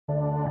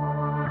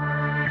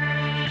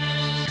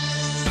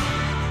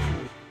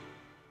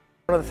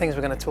of the things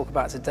we're going to talk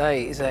about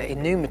today is a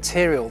new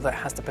material that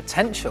has the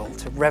potential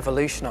to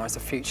revolutionise the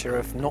future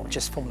of not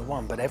just Formula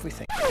One, but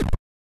everything.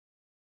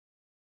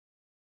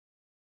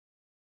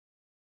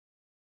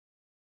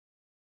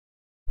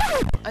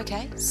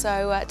 Okay,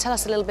 so tell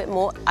us a little bit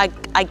more.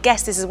 I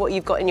guess this is what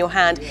you've got in your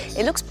hand.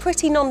 It looks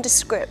pretty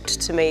nondescript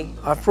to me.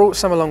 I've brought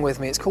some along with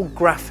me. It's called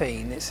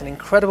graphene. It's an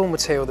incredible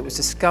material that was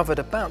discovered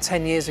about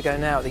 10 years ago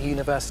now at the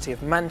University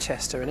of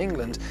Manchester in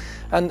England.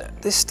 And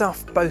this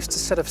stuff boasts a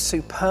set of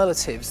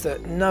superlatives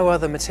that no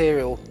other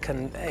material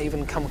can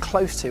even come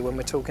close to when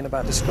we're talking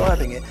about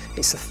describing it.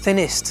 It's the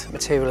thinnest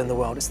material in the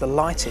world. It's the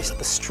lightest,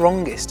 the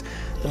strongest,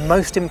 the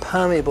most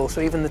impermeable,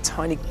 so even the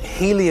tiny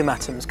helium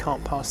atoms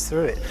can't pass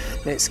through it.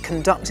 And it's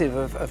conductive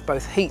of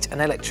both heat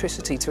and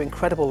electricity to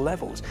incredible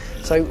levels.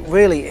 So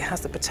really it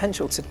has the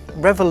potential to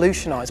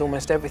revolutionise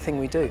almost everything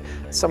we do.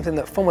 It's something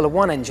that Formula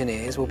One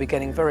engineers will be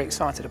getting very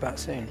excited about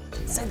soon.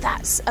 So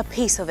that's a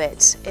piece of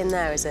it in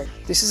there, is it?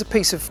 This is a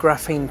piece of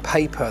graphene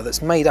paper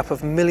that's made up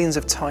of millions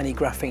of tiny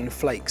graphene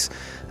flakes.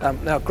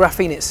 Now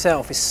graphene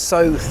itself is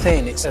so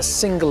thin, it's a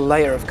single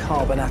layer of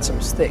carbon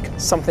atoms thick,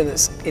 something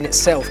that's in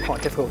itself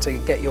quite difficult to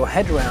get your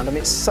head around. I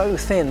mean, it's so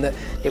thin that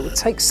it would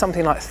take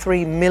something like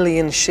 3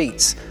 million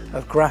sheets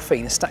of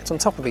graphene stacked on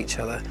top of each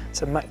other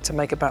to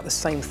make about the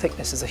same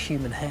thickness as a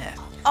human hair.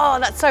 Oh,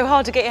 that's so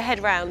hard to get your head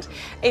around.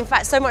 In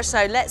fact, so much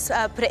so, let's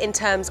put it in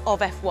terms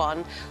of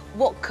F1.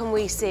 What can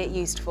we see it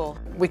used for?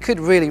 We could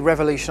really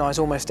revolutionise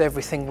almost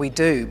everything we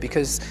do,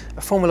 because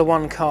a Formula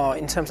One car,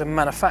 in terms of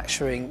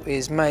manufacturing,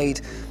 is made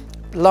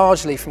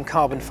largely from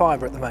carbon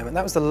fibre at the moment.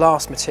 That was the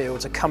last material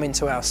to come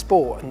into our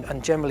sport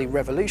and generally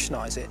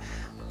revolutionise it.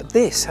 But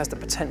this has the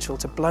potential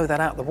to blow that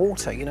out the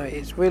water. You know,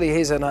 it really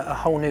is on a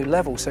whole new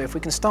level. So if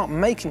we can start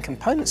making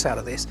components out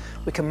of this,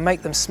 we can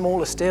make them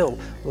smaller still,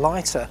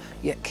 lighter,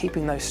 yet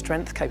keeping those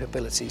strength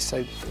capabilities.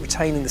 So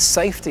retaining the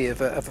safety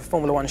of a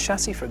Formula One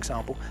chassis, for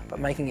example, but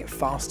making it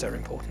faster,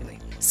 importantly.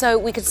 So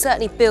we could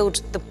certainly build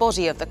the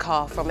body of the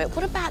car from it.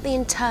 What about the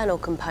internal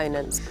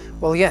components?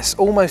 Well, yes,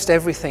 almost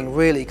everything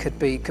really could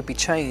be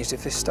changed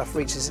if this stuff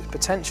reaches its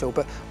potential.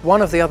 But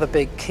one of the other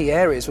big key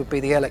areas would be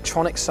the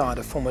electronic side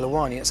of Formula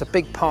One. It's a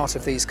big part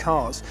of these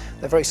cars.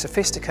 They're very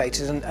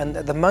sophisticated, and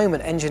at the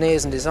moment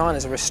engineers and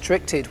designers are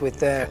restricted with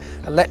their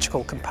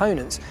electrical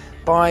components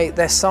by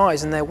their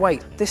size and their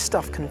weight. This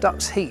stuff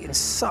conducts heat in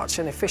such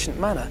an efficient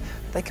manner.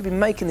 They could be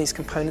making these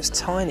components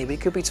tiny. We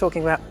could be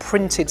talking about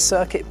printed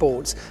circuit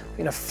boards,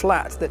 you know,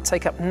 flat, that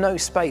take up no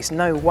space,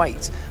 no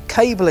weight.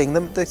 Cabling,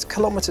 the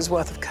kilometres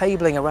worth of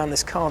cabling around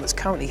this car that's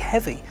currently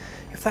heavy.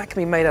 If that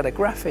can be made out of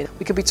graphene,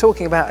 we could be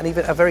talking about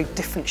even a very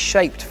different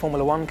shaped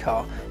Formula One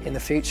car in the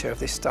future if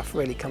this stuff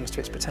really comes to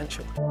its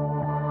potential.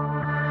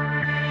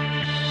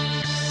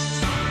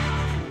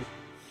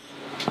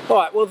 All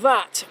right, well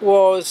that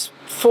was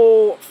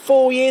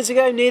four years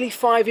ago, nearly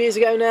 5 years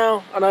ago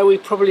now. I know we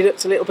probably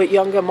looked a little bit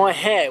younger. My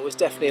hair was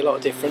definitely a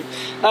lot different.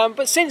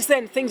 But since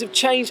then, things have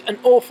changed an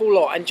awful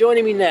lot. And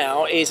joining me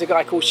now is a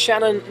guy called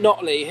Shannon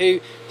Notley, who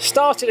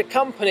started a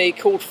company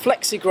called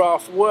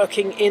Flexigraph,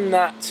 working in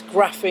that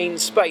graphene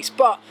space.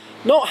 But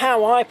not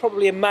how I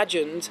probably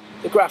imagined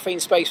the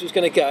graphene space was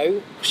going to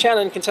go.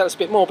 Shannon can tell us a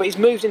bit more, but he's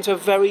moved into a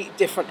very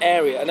different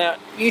area. Now,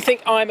 you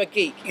think I'm a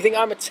geek, you think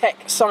I'm a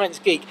tech science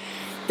geek.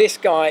 This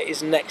guy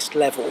is next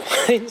level.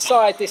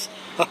 Inside this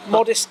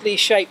modestly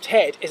shaped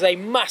head is a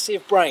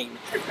massive brain.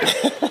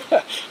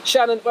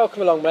 Shannon,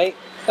 welcome along, mate.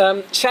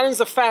 Shannon's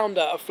the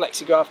founder of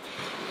Flexigraph.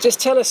 Just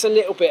tell us a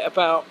little bit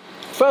about,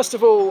 first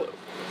of all,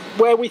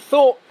 where we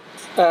thought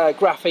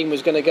graphene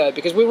was going to go,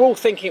 because we were all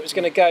thinking it was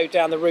going to go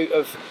down the route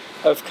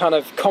of kind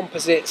of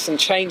composites and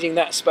changing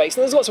that space.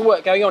 And there's lots of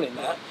work going on in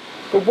that.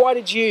 But why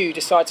did you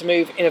decide to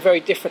move in a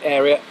very different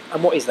area,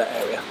 and what is that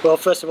area? Well,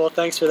 first of all,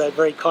 thanks for that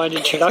very kind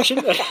introduction.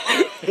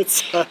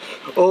 It's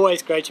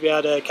always great to be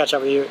able to catch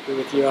up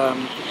with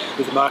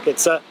the market.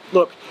 So,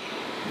 look,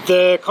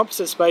 the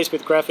composite space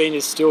with graphene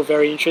is still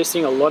very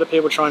interesting. A lot of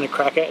people are trying to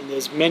crack it, and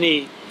there's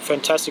many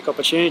fantastic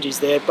opportunities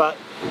there. But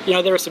you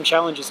know, there are some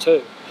challenges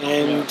too.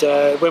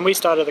 And when we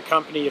started the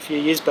company a few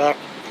years back,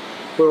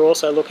 we were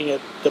also looking at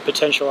the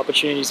potential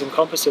opportunities in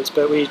composites.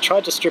 But we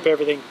tried to strip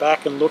everything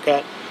back and look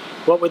at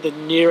what were the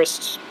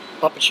nearest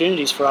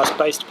opportunities for us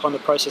based upon the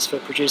process for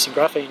producing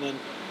graphene, and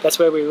that's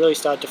where we really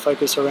started to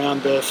focus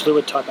around the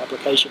fluid type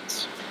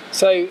applications.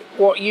 So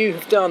what you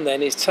have done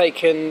then is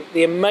taken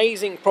the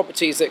amazing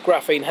properties that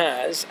graphene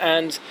has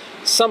and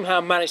somehow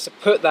managed to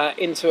put that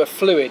into a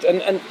fluid.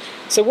 And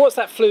so what's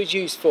that fluid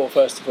used for,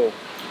 first of all?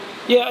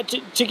 Yeah,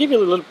 to give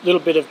you a little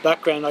bit of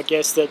background, I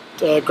guess that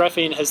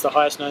graphene has the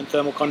highest known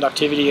thermal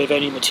conductivity of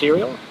any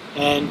material,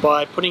 and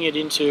by putting it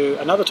into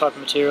another type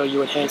of material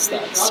you enhance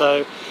that.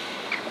 So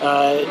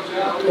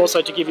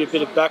also, to give you a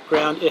bit of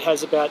background, it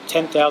has about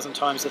 10,000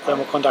 times the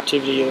thermal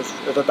conductivity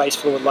of a base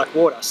fluid like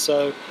water.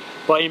 So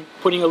by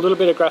putting a little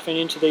bit of graphene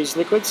into these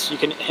liquids, you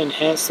can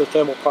enhance the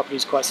thermal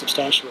properties quite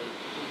substantially.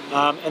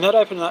 And that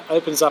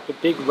opens up a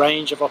big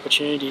range of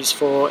opportunities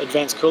for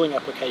advanced cooling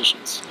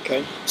applications.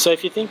 Okay. So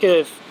if you think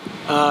of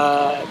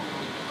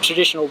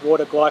traditional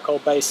water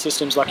glycol based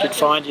systems like you'd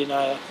find in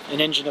an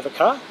engine of a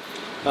car,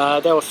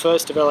 They were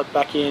first developed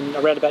back in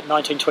around about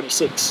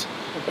 1926.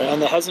 Okay.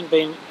 And there hasn't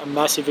been a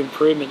massive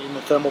improvement in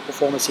the thermal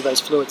performance of those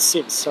fluids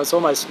since. So it's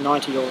almost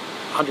 90 or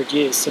 100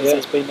 years since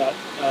there's been that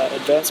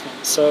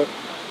advancement. So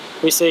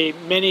we see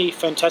many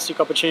fantastic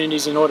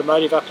opportunities in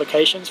automotive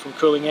applications, from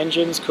cooling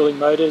engines, cooling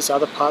motors,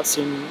 other parts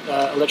in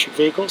electric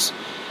vehicles,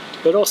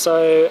 but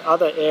also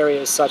other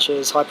areas such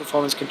as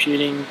high-performance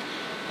computing,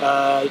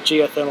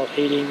 geothermal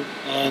heating,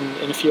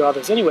 and a few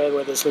others. Anywhere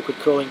where there's liquid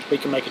cooling, we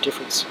can make a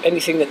difference.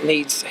 Anything that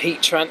needs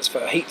heat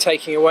transfer, heat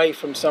taking away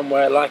from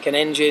somewhere, like an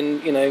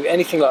engine, you know,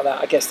 anything like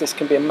that, I guess this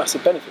can be a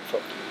massive benefit for,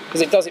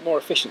 because it does it more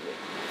efficiently.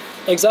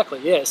 Exactly,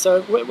 yeah.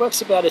 So it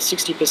works about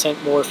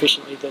 60% more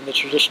efficiently than the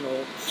traditional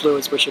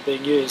fluids which are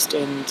being used,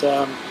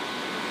 and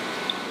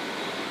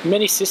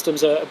many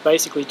systems are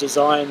basically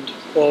designed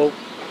or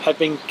have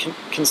been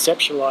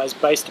conceptualized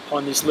based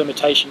upon this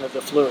limitation of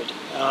the fluid,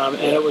 and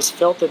it was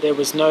felt that there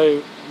was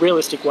no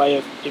realistic way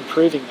of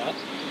improving that,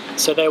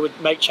 so they would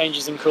make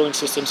changes in cooling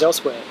systems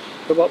elsewhere.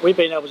 But what we've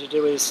been able to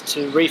do is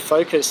to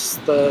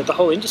refocus the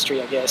whole industry,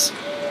 I guess,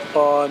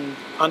 on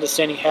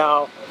understanding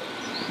how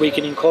we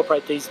can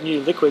incorporate these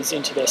new liquids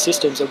into their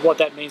systems, and what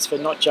that means for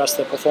not just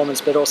the performance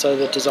but also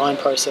the design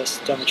process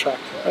down the track.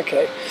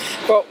 Okay.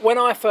 Well, when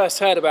I first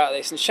heard about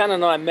this, and Shannon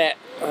and I met,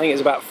 I think it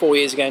was about 4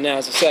 years ago now,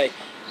 as I say,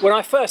 when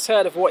I first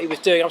heard of what he was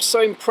doing, I was so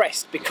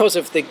impressed because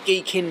of the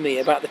geek in me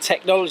about the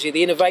technology,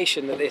 the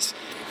innovation that this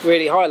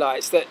really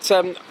highlights, that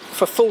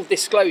for full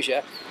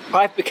disclosure,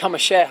 I've become a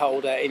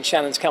shareholder in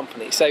Shannon's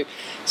company. So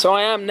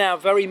I am now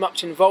very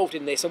much involved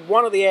in this, and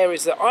one of the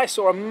areas that I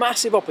saw a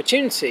massive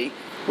opportunity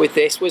with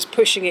this was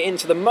pushing it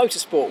into the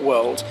motorsport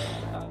world.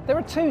 There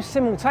are two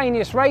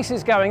simultaneous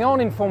races going on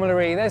in Formula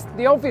E. There's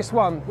the obvious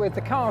one with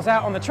the cars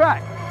out on the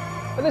track,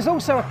 but there's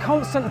also a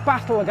constant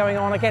battle going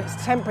on against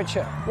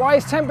temperature. Why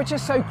is temperature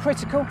so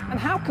critical, and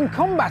how can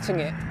combating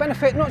it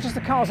benefit not just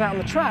the cars out on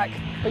the track,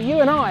 but you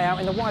and I out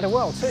in the wider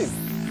world too?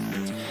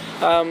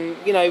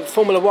 You know,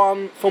 Formula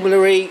 1,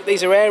 Formula E,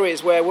 these are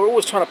areas where we're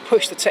always trying to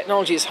push the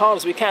technology as hard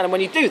as we can, and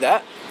when you do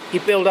that, you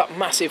build up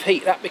massive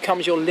heat. That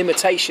becomes your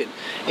limitation,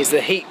 is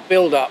the heat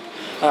build-up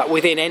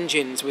within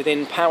engines,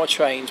 within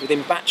powertrains,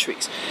 within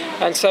batteries.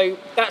 And so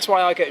that's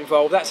why I get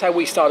involved. That's how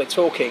we started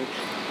talking.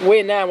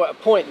 We're now at a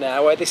point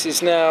now where this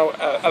is now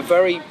a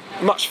very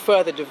much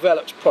further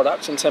developed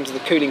product in terms of the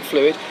cooling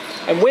fluid,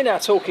 and we're now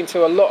talking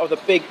to a lot of the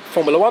big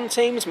Formula 1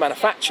 teams,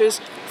 manufacturers,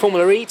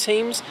 Formula E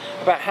teams,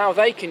 about how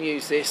they can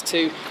use this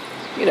to,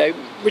 you know,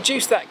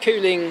 reduce that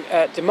cooling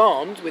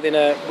demand within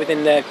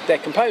their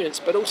components,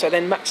 but also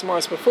then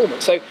maximise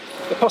performance. So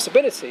the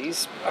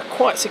possibilities are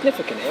quite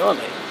significant here,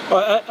 aren't they?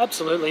 Well,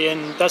 absolutely,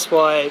 and that's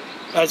why,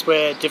 as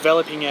we're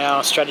developing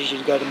our strategy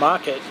to go to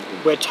market,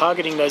 we're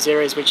targeting those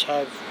areas which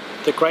have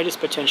the greatest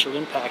potential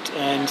impact,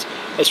 and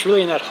it's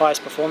really in that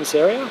highest performance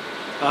area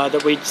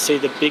that we see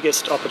the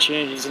biggest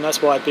opportunities. And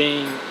that's why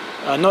being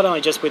not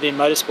only just within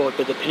motorsport,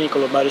 but the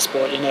pinnacle of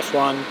motorsport in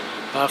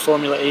F1,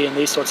 Formula E and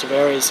these sorts of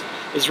areas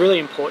is really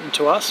important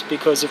to us,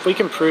 because if we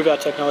can prove our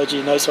technology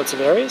in those sorts of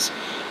areas,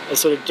 it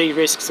sort of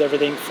de-risks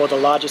everything for the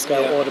larger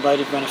scale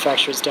automotive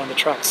manufacturers down the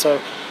track.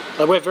 So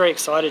we're very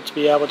excited to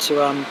be able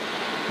to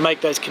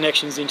make those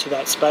connections into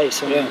that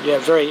space, and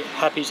very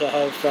happy to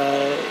have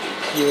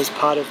you as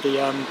part of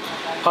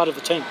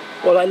the team.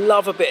 Well, I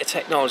love a bit of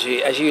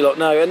technology, as you lot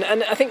know, and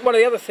I think one of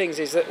the other things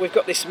is that we've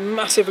got this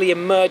massively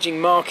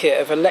emerging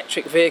market of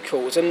electric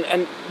vehicles,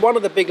 and one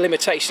of the big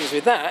limitations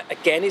with that,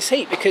 again, is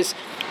heat, because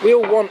we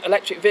all want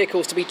electric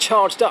vehicles to be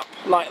charged up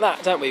like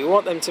that, don't we? We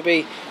want them to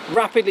be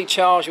rapidly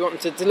charged, we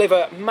want them to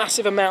deliver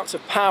massive amounts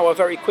of power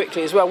very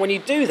quickly as well. When you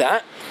do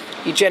that,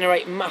 you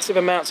generate massive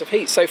amounts of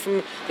heat. So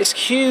from this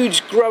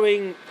huge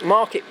growing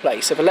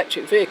marketplace of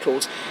electric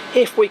vehicles,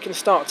 if we can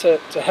start to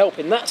help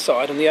in that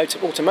side, on the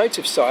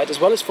automotive side,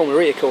 as well as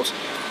Formula E, of course,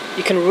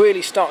 you can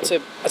really start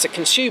to, as a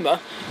consumer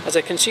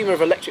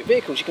of electric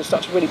vehicles, you can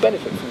start to really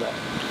benefit from that.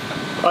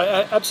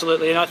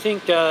 Absolutely, and I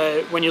think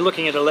when you're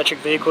looking at an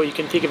electric vehicle, you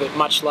can think of it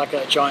much like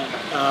a giant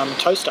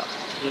toaster.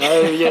 You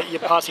know, you're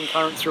passing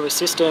current through a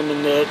system,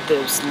 and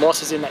there's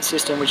losses in that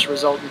system which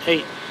result in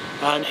heat.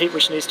 And heat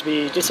which needs to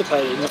be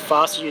dissipated. And the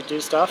faster you do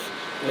stuff,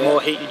 the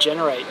more heat you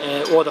generate,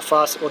 or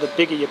the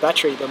bigger your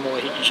battery, the more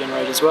heat you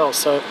generate as well.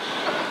 So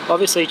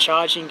obviously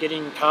charging,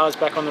 getting cars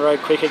back on the road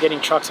quicker,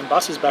 getting trucks and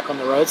buses back on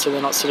the road so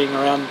they're not sitting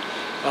around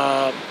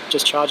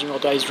just charging all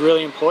day is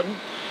really important.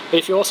 But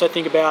if you also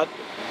think about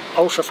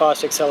ultra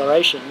fast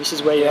acceleration, this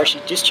is where you're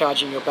actually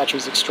discharging your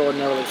batteries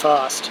extraordinarily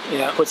fast.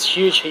 Puts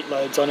huge heat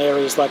loads on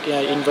areas like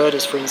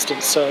inverters, for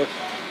instance. So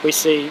we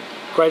see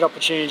great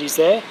opportunities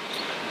there.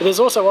 But there's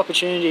also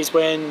opportunities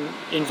when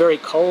in very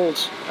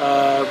cold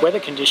weather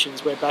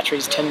conditions where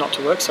batteries tend not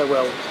to work so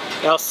well.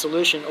 Our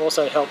solution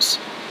also helps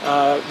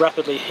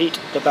rapidly heat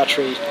the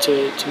battery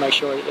to make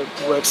sure it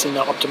works in the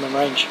optimum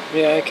range.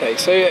 Yeah, okay.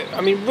 So, I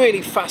mean,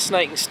 really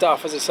fascinating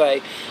stuff, as I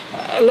say.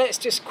 Let's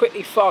just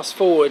quickly fast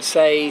forward,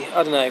 say,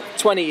 I don't know,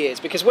 20 years,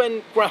 because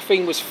when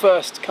graphene was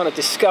first kind of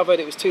discovered,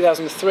 it was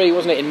 2003,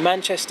 wasn't it, in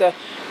Manchester,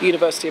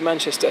 University of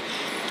Manchester.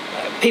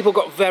 People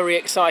got very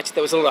excited.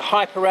 There was a lot of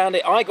hype around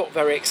it. I got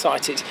very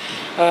excited.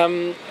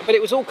 But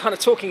it was all kind of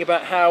talking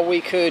about how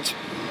we could,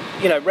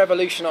 you know,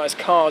 revolutionise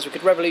cars, we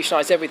could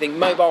revolutionise everything.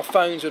 Mobile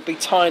phones would be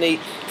tiny,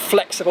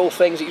 flexible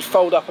things that you'd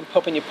fold up and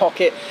pop in your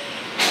pocket.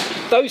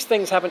 Those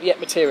things haven't yet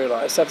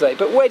materialised, have they?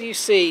 But where do you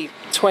see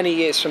 20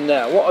 years from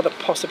now? What are the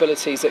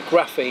possibilities that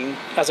graphene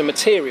as a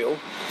material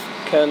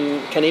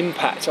can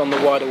impact on the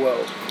wider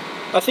world?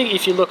 I think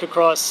if you look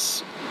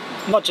across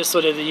not just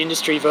sort of the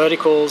industry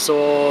verticals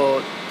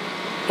or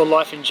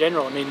life in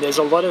general, I mean, there's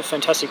a lot of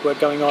fantastic work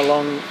going on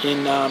along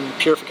in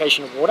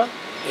purification of water.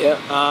 Yeah.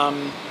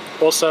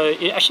 Also,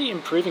 actually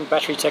improving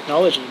battery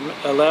technology,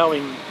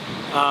 allowing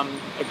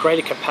a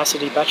greater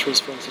capacity batteries,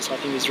 for instance, I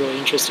think is really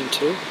interesting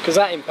too. Because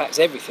that impacts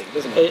everything,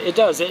 doesn't it? It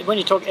does. When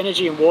you talk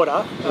energy and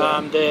water,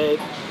 they're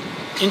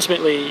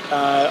intimately,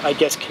 I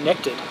guess,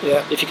 connected.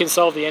 Yeah. If you can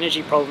solve the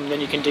energy problem,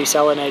 then you can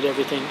desalinate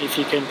everything. If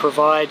you can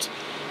provide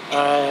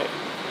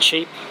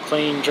cheap,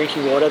 clean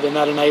drinking water, then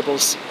that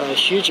enables a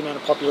huge amount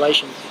of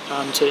population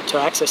to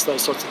access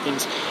those sorts of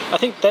things. I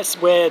think that's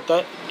where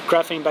that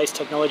graphene-based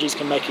technologies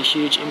can make a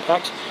huge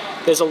impact.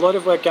 There's a lot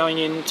of work going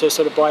into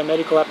sort of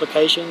biomedical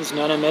applications,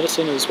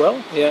 nanomedicine as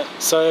well. Yeah.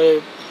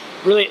 So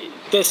really,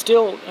 there's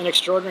still an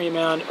extraordinary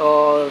amount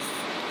of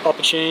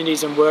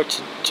opportunities and work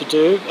to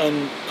do,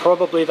 and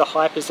probably the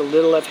hype is a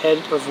little ahead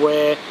of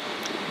where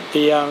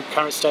the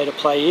current state of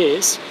play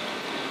is.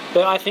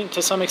 But I think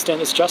to some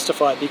extent it's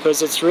justified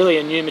because it's really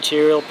a new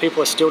material.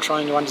 People are still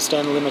trying to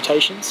understand the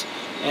limitations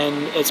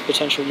and its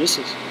potential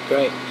uses.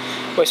 Great.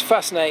 Well, it's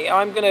fascinating.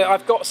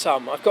 I've got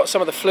some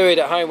of the fluid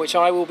at home, which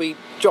I will be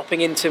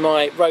dropping into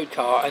my road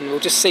car, and we'll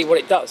just see what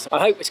it does. I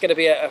hope it's going to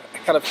be a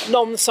kind of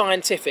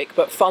non-scientific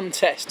but fun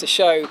test to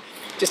show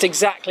just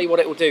exactly what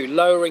it will do,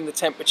 lowering the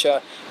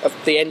temperature of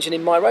the engine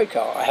in my road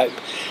car, I hope.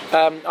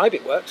 I hope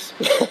it works.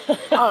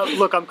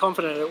 Look, I'm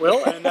confident it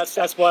will, and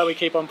that's why we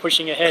keep on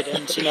pushing ahead.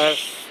 And you know,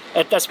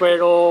 that's where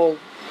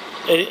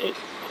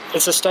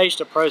it's a staged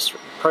approach,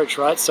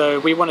 right? So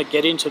we want to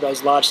get into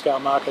those large-scale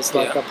markets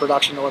like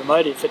production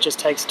automotive. It just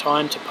takes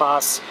time to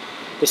pass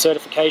the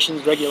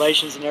certifications,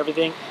 regulations, and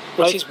everything.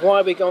 Which is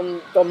why we've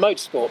gone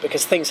motorsport,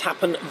 because things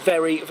happen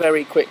very,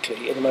 very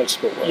quickly in the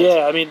motorsport world.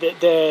 Yeah, I mean,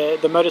 the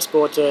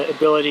motorsport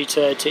ability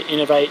to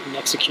innovate and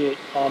execute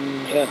on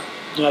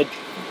you know,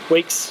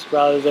 weeks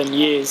rather than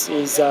years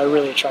is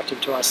really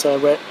attractive to us. So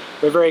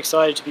we're very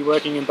excited to be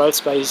working in both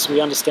spaces. We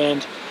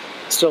understand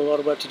still a lot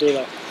of work to do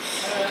there.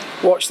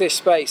 Watch this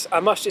space. I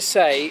must just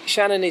say,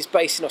 Shannon is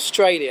based in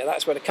Australia.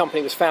 That's where the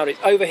company was founded.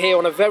 Over here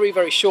on a very,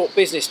 very short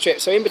business trip.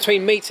 So in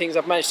between meetings,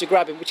 I've managed to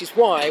grab him, which is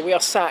why we are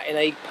sat in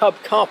a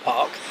pub car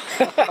park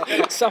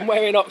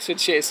somewhere in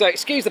Oxfordshire. So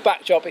excuse the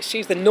backdrop,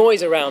 excuse the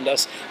noise around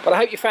us, but I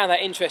hope you found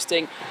that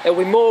interesting. There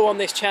will be more on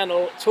this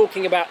channel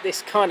talking about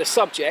this kind of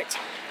subject.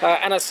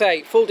 And I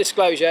say, full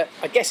disclosure,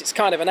 I guess it's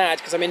kind of an ad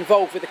because I'm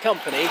involved with the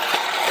company.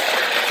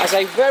 As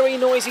a very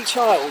noisy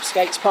child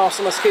skates past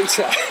on a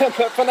scooter.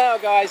 But for now,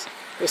 guys,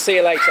 we'll see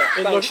you later.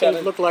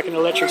 It looked like an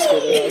electric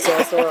scooter, so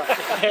that's all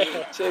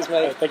right. Cheers,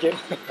 mate. Thank you.